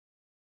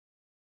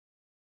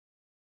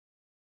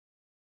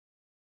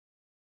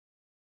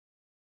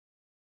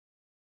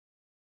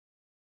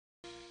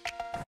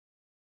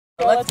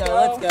Let's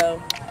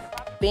go.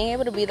 Being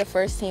able to be the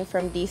first team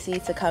from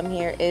DC to come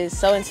here is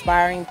so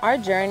inspiring. Our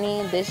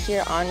journey this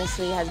year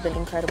honestly has been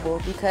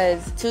incredible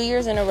because 2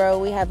 years in a row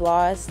we have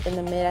lost in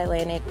the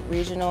Mid-Atlantic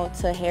Regional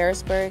to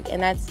Harrisburg,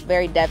 and that's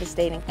very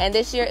devastating. And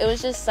this year it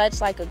was just such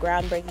like a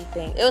groundbreaking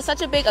thing. It was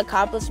such a big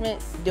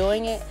accomplishment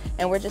doing it,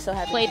 and we're just so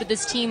happy. Played with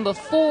this team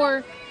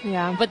before,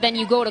 but then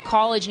you go to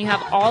college and you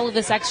have all of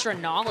this extra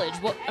knowledge.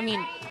 Well, I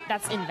mean,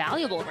 that's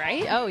invaluable,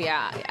 right? Oh,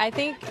 yeah. I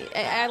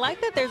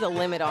like that there's a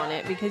limit on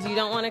it because you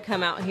don't want to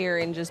come out here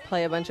and just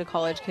play a bunch of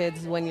college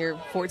kids when you're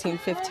 14,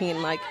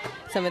 15, like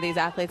some of these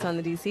athletes on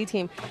the DC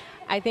team.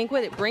 I think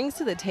what it brings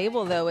to the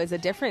table, though, is a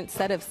different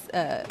set of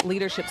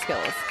leadership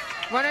skills.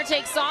 Runner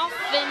takes off,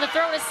 and the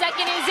throw to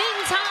second is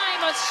in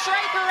time. A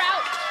striker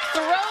out,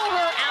 throw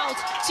her out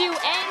to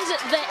end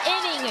the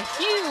inning.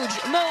 Huge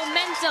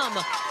momentum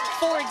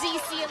for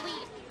DC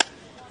Elite.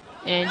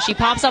 And she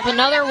pops up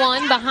another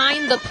one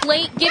behind the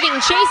plate, giving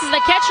chase as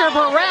the catcher,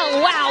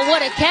 Burrell. Wow,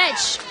 what a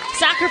catch.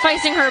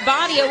 Sacrificing her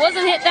body. It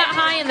wasn't hit that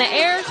high in the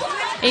air.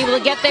 Able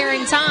to get there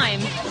in time.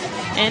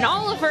 And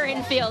all of her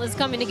infield is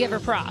coming to give her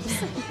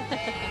props.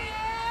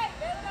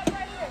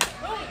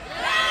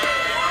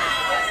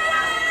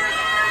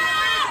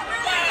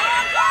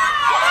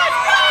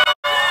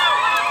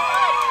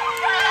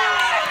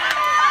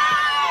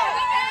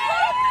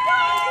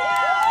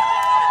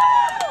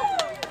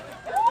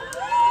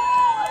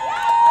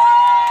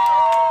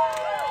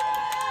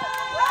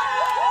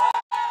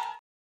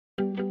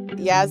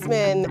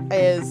 Yasmine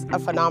is a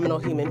phenomenal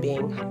human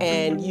being,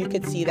 and you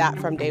could see that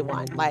from day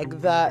one.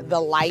 Like the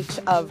light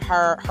of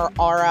her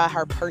aura,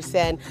 her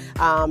person,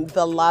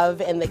 the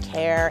love and the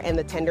care and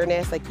the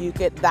tenderness, like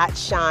that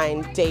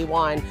shine day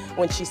one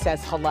when she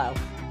says hello.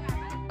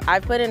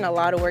 I've put in a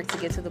lot of work to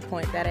get to the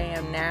point that I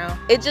am now.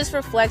 It just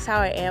reflects how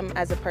I am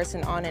as a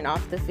person on and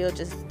off the field,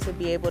 just to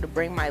be able to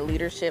bring my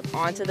leadership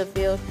onto the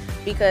field,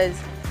 because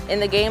in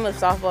the game of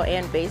softball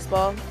and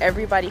baseball,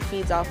 everybody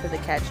feeds off of the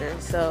catcher.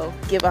 So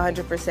give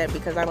 100%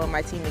 because I want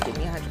my team to give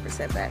me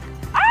 100% back.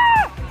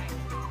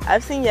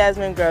 I've seen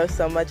Yasmine grow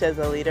so much as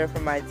a leader for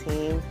my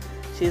team.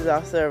 She's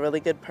also a really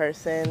good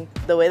person.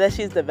 The way that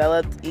she's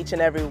developed each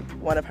and every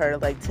one of her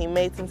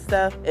teammates and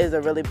stuff is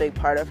a really big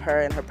part of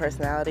her and her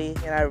personality,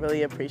 and I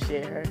really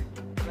appreciate her.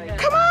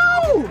 Come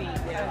on!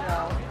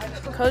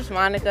 Coach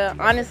Monica,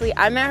 honestly,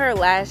 I met her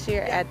last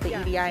year at the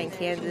EDI in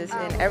Kansas,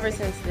 and ever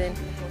since then,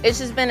 it's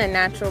just been a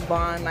natural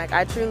bond. Like,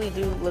 I truly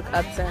do look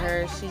up to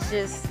her. She's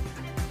just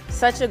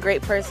such a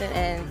great person,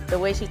 and the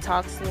way she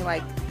talks to me,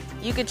 like,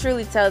 you could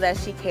truly tell that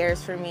she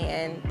cares for me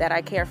and that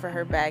I care for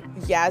her back.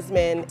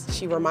 Yasmine,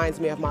 she reminds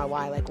me of my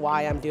why, like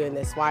why I'm doing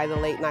this, why the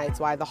late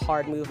nights, why the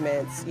hard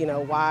movements, you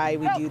know, why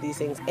we do these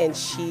things. And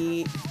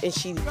she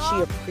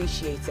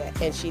appreciates it,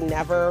 and she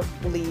never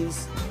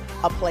leaves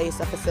a place,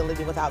 a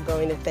facility, without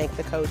going to thank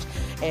the coach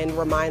and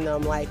remind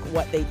them like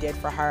what they did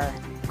for her.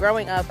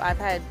 Growing up, I've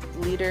had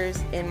leaders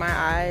in my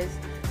eyes,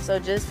 so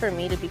just for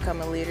me to become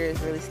a leader is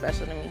really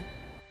special to me.